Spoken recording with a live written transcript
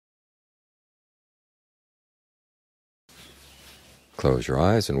close your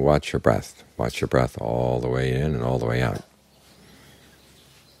eyes and watch your breath. Watch your breath all the way in and all the way out.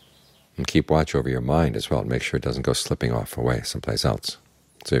 And keep watch over your mind as well. Make sure it doesn't go slipping off away someplace else.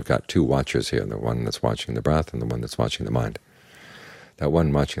 So you've got two watchers here, the one that's watching the breath and the one that's watching the mind. That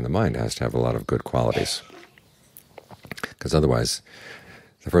one watching the mind has to have a lot of good qualities, because otherwise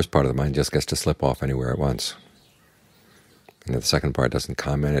the first part of the mind just gets to slip off anywhere at once. And if the second part doesn't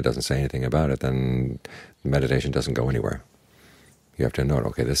comment, it doesn't say anything about it, then the meditation doesn't go anywhere. You have to note,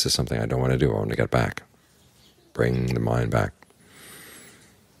 okay, this is something I don't want to do. I want to get back. Bring the mind back.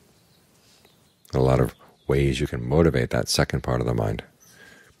 A lot of ways you can motivate that second part of the mind.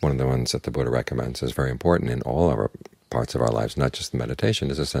 One of the ones that the Buddha recommends is very important in all of our parts of our lives, not just the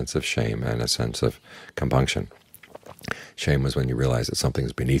meditation, is a sense of shame and a sense of compunction. Shame is when you realize that something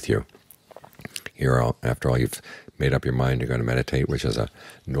is beneath you. Here, after all, you've made up your mind you're going to meditate, which is a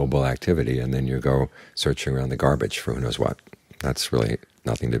noble activity, and then you go searching around the garbage for who knows what. That's really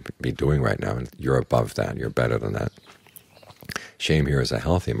nothing to be doing right now, and you're above that. You're better than that. Shame here is a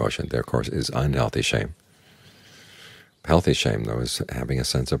healthy emotion. There, of course, is unhealthy shame. Healthy shame, though, is having a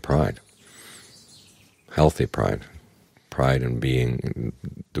sense of pride. Healthy pride. Pride in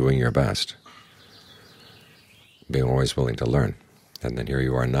doing your best. Being always willing to learn. And then here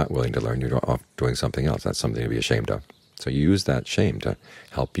you are not willing to learn, you're off doing something else. That's something to be ashamed of. So you use that shame to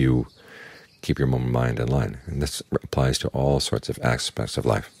help you keep your mind in line. And this applies to all sorts of aspects of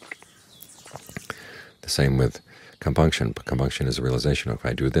life. The same with compunction. Compunction is a realization, if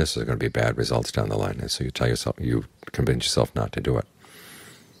I do this, there's going to be bad results down the line. And so you convince yourself not to do it.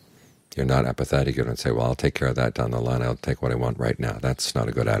 You're not apathetic. You don't say, well, I'll take care of that down the line. I'll take what I want right now. That's not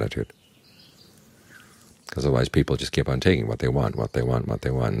a good attitude. Because otherwise people just keep on taking what they want,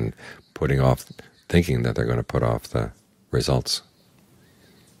 and putting off, thinking that they're going to put off the results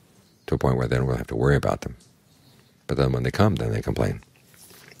to a point where they don't really have to worry about them. But then when they come, then they complain.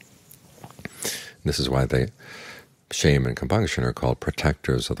 This is why shame and compunction are called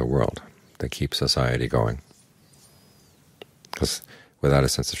protectors of the world. They keep society going. Because without a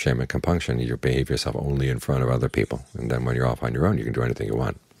sense of shame and compunction, you behave yourself only in front of other people, and then when you're off on your own, you can do anything you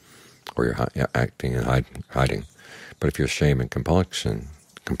want, or you're acting and hiding. But if your shame and compunction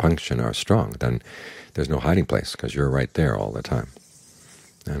are strong, then there's no hiding place, because you're right there all the time.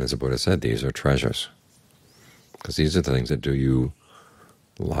 And as the Buddha said, these are treasures, because these are the things that do you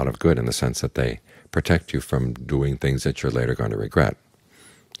a lot of good in the sense that they protect you from doing things that you're later going to regret.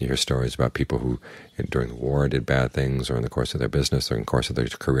 You hear stories about people who, during the war, did bad things, or in the course of their business, or in the course of their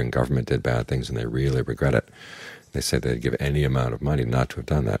career in government, did bad things, and they really regret it. They say they'd give any amount of money not to have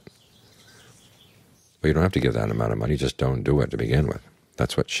done that. But you don't have to give that amount of money, just don't do it to begin with.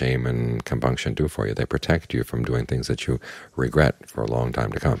 That's what shame and compunction do for you. They protect you from doing things that you regret for a long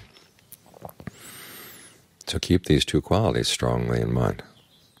time to come. So keep these two qualities strongly in mind.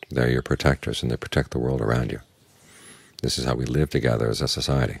 They're your protectors, and they protect the world around you. This is how we live together as a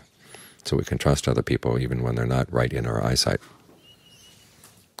society, so we can trust other people even when they're not right in our eyesight.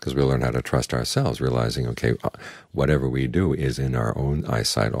 Because we learn how to trust ourselves, realizing, okay, whatever we do is in our own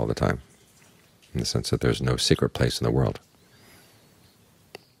eyesight all the time, in the sense that there's no secret place in the world,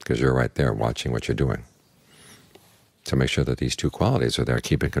 because you're right there watching what you're doing. So make sure that these two qualities are there,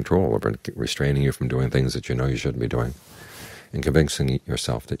 keeping control over, restraining you from doing things that you know you shouldn't be doing, and convincing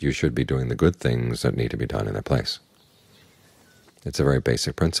yourself that you should be doing the good things that need to be done in their place. It's a very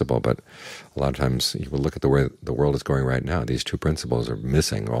basic principle, but a lot of times you will look at the way the world is going right now. These two principles are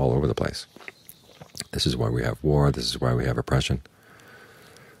missing all over the place. This is why we have war. This is why we have oppression,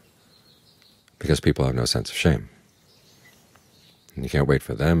 because people have no sense of shame. And you can't wait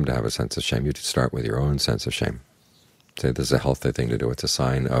for them to have a sense of shame. You have to start with your own sense of shame. Say this is a healthy thing to do. It's a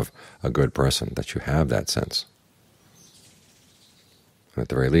sign of a good person that you have that sense. And at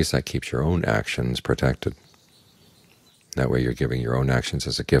the very least, that keeps your own actions protected. That way you're giving your own actions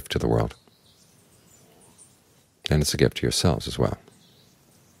as a gift to the world. And it's a gift to yourselves as well.